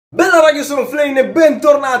Bella ragazzi, sono Flane e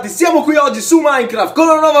bentornati, siamo qui oggi su Minecraft con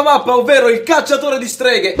una nuova mappa, ovvero il cacciatore di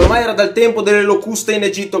streghe. Ormai era dal tempo delle locuste in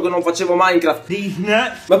Egitto che non facevo Minecraft.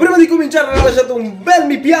 Ma prima di cominciare avevo lasciato un bel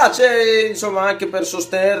mi piace, insomma anche per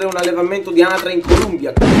sostenere un allevamento di anatre in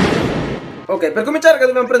Colombia. Ok, per cominciare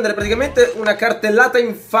dobbiamo prendere praticamente una cartellata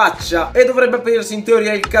in faccia e dovrebbe aprirsi in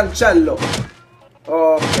teoria il cancello.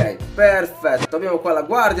 Ok, perfetto, abbiamo qua la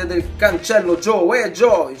guardia del cancello Joe,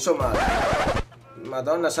 Joe, insomma...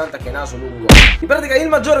 Madonna santa che naso lungo. In pratica il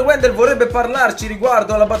maggiore Wendell vorrebbe parlarci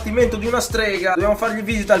riguardo all'abbattimento di una strega. Dobbiamo fargli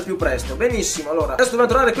visita al più presto. Benissimo, allora adesso dobbiamo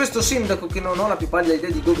trovare questo sindaco che non ho la più pallida idea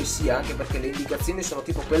di dove sia, anche perché le indicazioni sono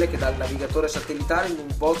tipo quelle che dà il navigatore satellitare in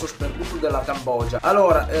un posto sperduto della Cambogia.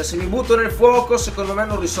 Allora, se mi butto nel fuoco secondo me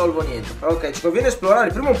non risolvo niente. Ok, ci conviene esplorare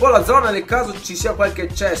prima un po' la zona nel caso ci sia qualche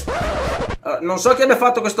chest. Non so chi abbia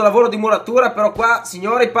fatto questo lavoro di muratura, però qua,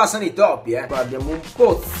 signori, passano i topi, Qua abbiamo un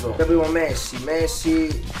pozzo che abbiamo il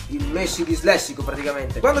Messi dislessico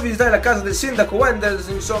praticamente. Quando visitai la casa del sindaco Wendell,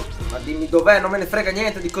 insomma, ma dimmi dov'è, non me ne frega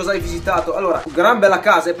niente di cosa hai visitato. Allora, gran bella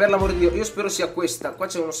casa, e per l'amore di Dio, io spero sia questa. Qua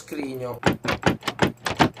c'è uno scrigno.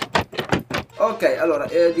 Ok, allora,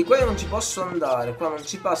 di qua io non ci posso andare, qua non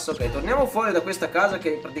ci passo. Ok, torniamo fuori da questa casa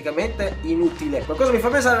che è praticamente inutile. Qualcosa mi fa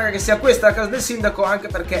pensare, raga, che sia questa la casa del sindaco, anche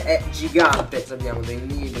perché è gigante. Abbiamo dei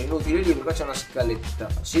libri, inutili libri, qua c'è una scaletta.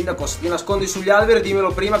 Sindaco, se ti nascondi sugli alberi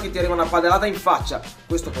dimmelo prima che ti arriva una padellata in faccia.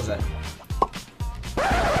 Questo cos'è?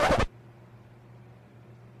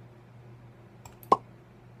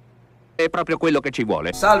 È proprio quello che ci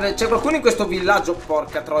vuole. Salve, c'è qualcuno in questo villaggio?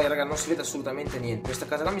 Porca troia, raga, non si vede assolutamente niente. Questa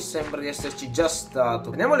casa qua mi sembra di esserci già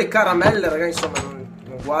stato. Vediamo le caramelle, raga, insomma,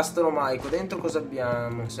 non guastano mai. Qua dentro cosa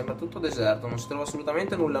abbiamo? Sembra tutto deserto, non si trova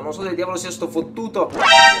assolutamente nulla. Non so del diavolo sia sto fottuto.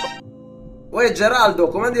 Uè Geraldo,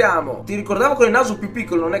 come andiamo? Ti ricordavo con il naso più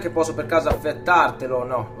piccolo, non è che posso per caso affettartelo,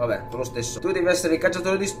 no, vabbè, tu lo stesso. Tu devi essere il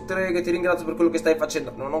cacciatore di streghe, ti ringrazio per quello che stai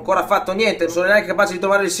facendo. Non ho ancora fatto niente, non sono neanche capace di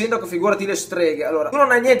trovare il sindaco, figurati le streghe. Allora, tu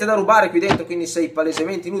non hai niente da rubare qui dentro, quindi sei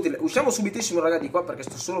palesemente inutile. Usciamo subitissimo, raga, di qua perché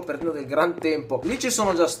sto solo perdendo del gran tempo. Lì ci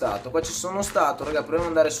sono già stato, qua ci sono stato, raga, proviamo ad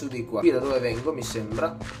andare su di qua. Qui da dove vengo, mi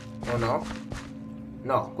sembra. O no?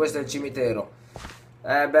 No, questo è il cimitero.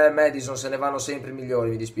 Beh, Madison, se ne vanno sempre i migliori,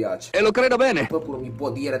 mi dispiace. E lo credo bene. Qualcuno mi può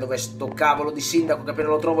dire dov'è sto cavolo di sindaco che appena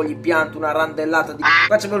lo trovo gli pianto una randellata di...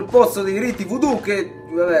 Qua c'è il pozzo dei riti voodoo che,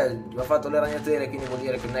 vabbè, ha fatto le ragnatele, quindi vuol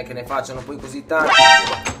dire che non è che ne facciano poi così tanti.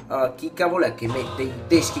 Allora, chi cavolo è che mette i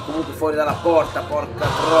teschi comunque fuori dalla porta, porca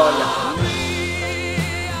troia.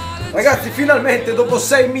 Ragazzi, finalmente, dopo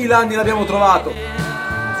 6.000 anni l'abbiamo trovato.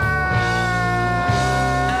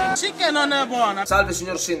 Che non è buona. Salve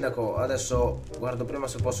signor sindaco, adesso guardo prima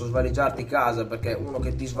se posso svaligiarti casa, perché uno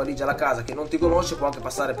che ti svaligia la casa che non ti conosce può anche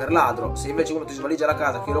passare per ladro. Se invece uno ti svaligia la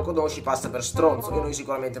casa che lo conosci passa per stronzo, e noi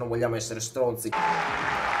sicuramente non vogliamo essere stronzi.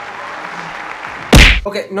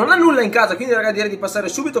 Ok, non ha nulla in casa, quindi ragazzi direi di passare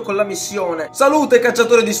subito con la missione. Salute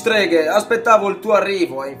cacciatore di streghe, aspettavo il tuo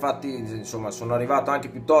arrivo e infatti insomma sono arrivato anche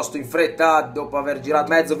piuttosto in fretta dopo aver girato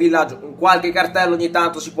mezzo villaggio. Un qualche cartello ogni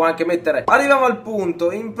tanto si può anche mettere. Arriviamo al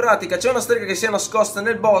punto, in pratica c'è una strega che si è nascosta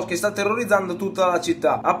nel bosco e sta terrorizzando tutta la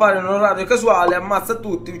città. Appare in un orario casuale, ammazza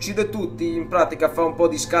tutti, uccide tutti, in pratica fa un po'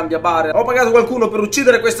 di scambiabare. Ho pagato qualcuno per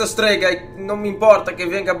uccidere questa strega e non mi importa che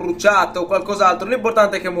venga bruciata o qualcos'altro,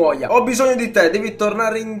 l'importante è che muoia. Ho bisogno di te, devi tornare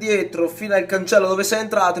indietro fino al cancello dove sei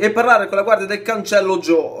entrato e parlare con la guardia del cancello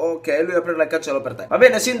Joe. Ok, lui aprirà il cancello per te. Va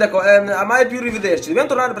bene sindaco, a mai più rivederci. Dobbiamo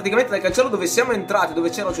tornare praticamente dal cancello dove siamo entrati, dove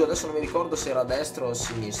c'era Joe. Adesso non mi ricordo se era a destra o a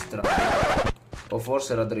sinistra, o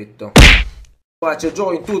forse era dritto. Qua c'è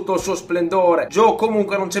Joe in tutto il suo splendore. Joe,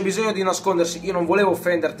 comunque non c'è bisogno di nascondersi. Io non volevo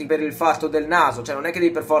offenderti per il fatto del naso, cioè non è che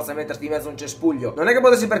devi per forza metterti in mezzo a un cespuglio. Non è che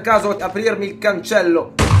potessi per caso aprirmi il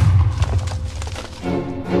cancello.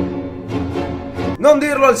 Non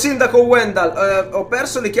dirlo al sindaco Wendell. Ho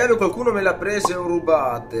perso le chiavi o qualcuno me le ha prese o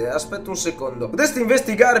rubate. Aspetta un secondo. Potresti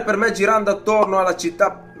investigare per me girando attorno alla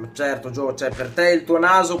città? Certo Joe, cioè per te il tuo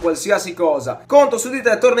naso qualsiasi cosa. Conto su di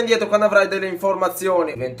te, torna indietro quando avrai delle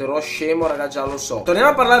informazioni. Diventerò scemo, raga, già lo so. Torniamo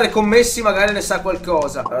a parlare con Messi, magari ne sa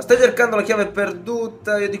qualcosa. Allora, stai cercando la chiave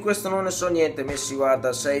perduta. Io di questo non ne so niente. Messi,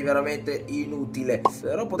 guarda, sei veramente inutile.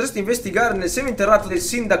 Però potresti investigare nel seminterrato del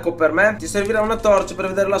sindaco per me. Ti servirà una torcia per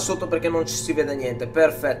vedere là sotto perché non ci si vede niente.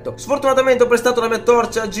 Perfetto. Sfortunatamente ho prestato la mia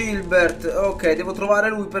torcia a Gilbert. Ok, devo trovare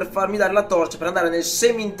lui per farmi dare la torcia per andare nel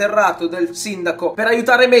seminterrato del sindaco per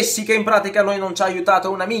aiutare Messi che in pratica noi non ci ha aiutato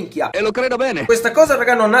una minchia. E lo credo bene. Questa cosa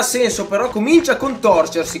raga non ha senso, però comincia a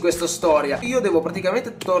contorcersi questa storia. Io devo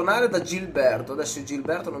praticamente tornare da Gilberto. Adesso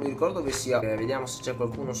Gilberto non mi ricordo dove sia. Vediamo se c'è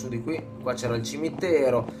qualcuno su di qui. Qua c'era il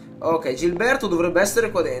cimitero. Ok, Gilberto dovrebbe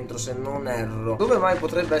essere qua dentro, se non erro. Dove mai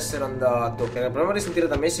potrebbe essere andato? Proviamo a risentire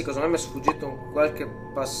da Messi, cosa mi è sfuggito un qualche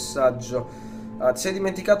passaggio. Ti sei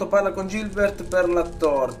dimenticato, parla con Gilbert per la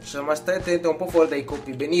torcia, ma stai attento, un po' fuori dai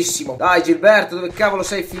coppi. Benissimo. Dai Gilberto, dove cavolo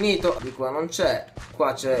sei finito? Di qua non c'è.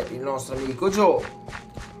 Qua c'è il nostro amico Joe.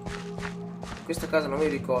 In questa casa non mi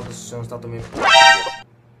ricordo se sono stato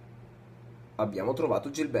Abbiamo trovato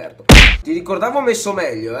Gilberto. Ti ricordavo messo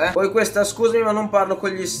meglio, eh. Poi questa, scusami ma non parlo con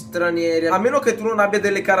gli stranieri. A meno che tu non abbia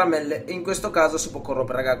delle caramelle. E in questo caso si può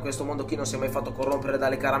corrompere, raga. Questo mondo qui non si è mai fatto corrompere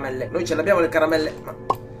dalle caramelle. Noi ce l'abbiamo le caramelle, ma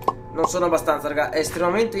non sono abbastanza, raga. È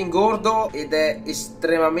estremamente ingordo ed è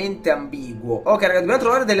estremamente ambiguo. Ok, raga, dobbiamo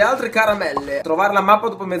trovare delle altre caramelle. Trovare la mappa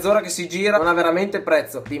dopo mezz'ora che si gira non ha veramente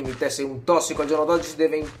prezzo. Dimmi te, sei un tossico, al giorno d'oggi si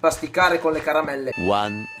deve impasticare con le caramelle.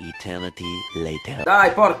 One eternity later.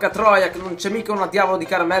 Dai, porca troia, che non c'è mica una diavolo di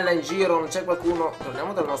caramella in giro. Non c'è qualcuno.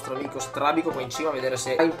 Torniamo dal nostro amico strabico qua in cima a vedere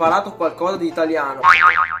se ha imparato qualcosa di italiano.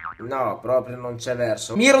 No, proprio non c'è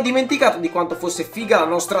verso. Mi ero dimenticato di quanto fosse figa la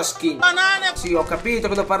nostra skin. Banane. Sì, ho capito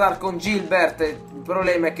che devo parlare con Gilbert. Il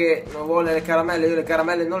problema è che non vuole le caramelle. Io le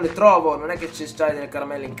caramelle non le trovo. Non è che c'hai delle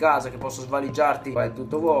caramelle in casa che posso svaligiarti. Qua è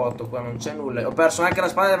tutto vuoto, qua non c'è nulla. Ho perso anche la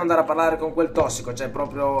spada, devo andare a parlare con quel tossico. Cioè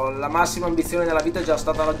proprio la massima ambizione nella vita è già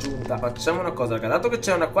stata raggiunta. Facciamo una cosa, raga. Dato che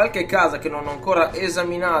c'è una qualche casa che non ho ancora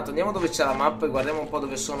esaminato, andiamo dove c'è la mappa e guardiamo un po'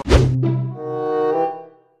 dove sono.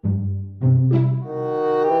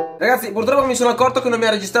 Ragazzi, purtroppo mi sono accorto che non mi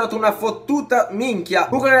ha registrato una fottuta minchia.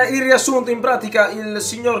 Comunque, il riassunto, in pratica, il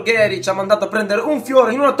signor Gary ci ha mandato a prendere un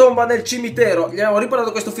fiore in una tomba nel cimitero. Gli abbiamo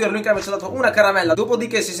riparato questo fiore, lui che ci ha dato una caramella.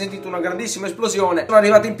 Dopodiché si è sentita una grandissima esplosione. Sono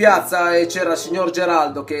arrivato in piazza e c'era il signor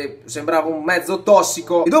Geraldo che sembrava un mezzo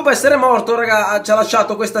tossico. E dopo essere morto, raga, ci ha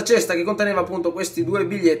lasciato questa cesta che conteneva appunto questi due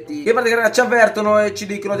biglietti. Che in pratica, raga, ci avvertono e ci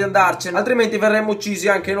dicono di andarcene, altrimenti verremmo uccisi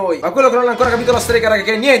anche noi. Ma quello che non ha ancora capito la strega, raga, è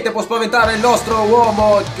che niente può spaventare il nostro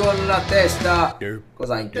uomo con la testa.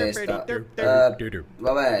 Cos'ha in testa?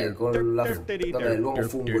 Vabbè, con la vabbè, l'uomo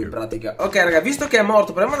fungo in pratica. Ok, raga, visto che è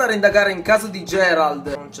morto, proviamo ad andare a indagare in casa di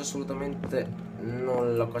Gerald. Non c'è assolutamente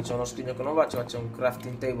nulla. Qua c'è uno scrigno che non va, c'è un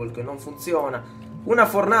crafting table che non funziona. Una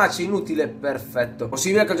fornace inutile, perfetto.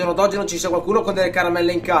 Possibile che al giorno d'oggi non ci sia qualcuno con delle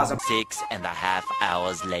caramelle in casa. 6.5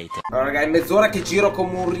 hours later. Allora, raga, è mezz'ora che giro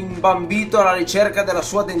come un rimbambito alla ricerca della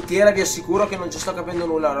sua dentiera. Vi assicuro che non ci sto capendo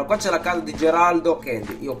nulla. Allora, qua c'è la casa di Geraldo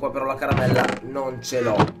Candy. Io qua però la caramella non ce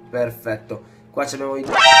l'ho. Perfetto. Qua abbiamo i...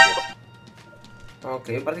 Ok,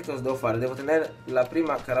 in pratica cosa devo fare? Devo tenere la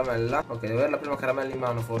prima caramella. Ok, devo avere la prima caramella in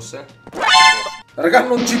mano forse. Raga,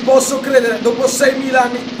 non ci posso credere. Dopo 6.000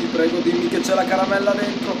 anni. Ti prego, dimmi che c'è la caramella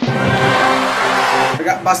dentro.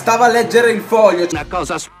 Raga, bastava leggere il foglio. Una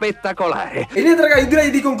cosa spettacolare. E niente, raga, io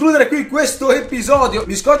direi di concludere qui questo episodio.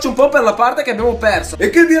 Mi scoccio un po' per la parte che abbiamo perso. E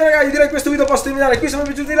che dire, raga, io direi che questo video posso terminare qui. Se vi è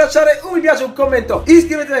piaciuto, di lasciare un mi piace, un commento.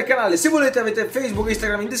 Iscrivetevi al canale. Se volete avete Facebook e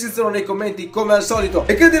Instagram in descrizione nei commenti come al solito.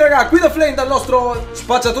 E che dire, raga, qui da Flane, dal nostro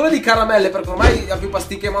spacciatore di caramelle, perché ormai ha più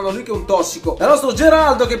pasticche in mano lui che un tossico. Dal nostro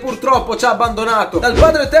Geraldo che purtroppo ci ha abbandonato. Dal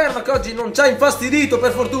Padre Eterno che oggi non ci ha infastidito,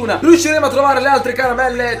 per fortuna. Riusciremo a trovare le altre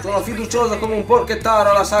caramelle. Sono fiducioso come un porchettaro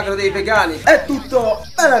alla sagra dei vegani. È tutto,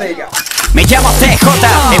 bella rega. Me llamo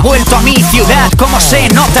TJ, he vuelto a mi ciudad. Como se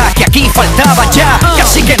nota que aquí faltaba ya.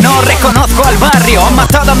 Casi que no reconozco al barrio. Han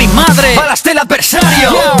matado a mi madre, balaste el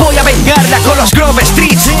adversario. Voy a vengarla con los Grove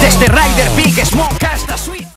Streets. Desde Rider Big Smoke.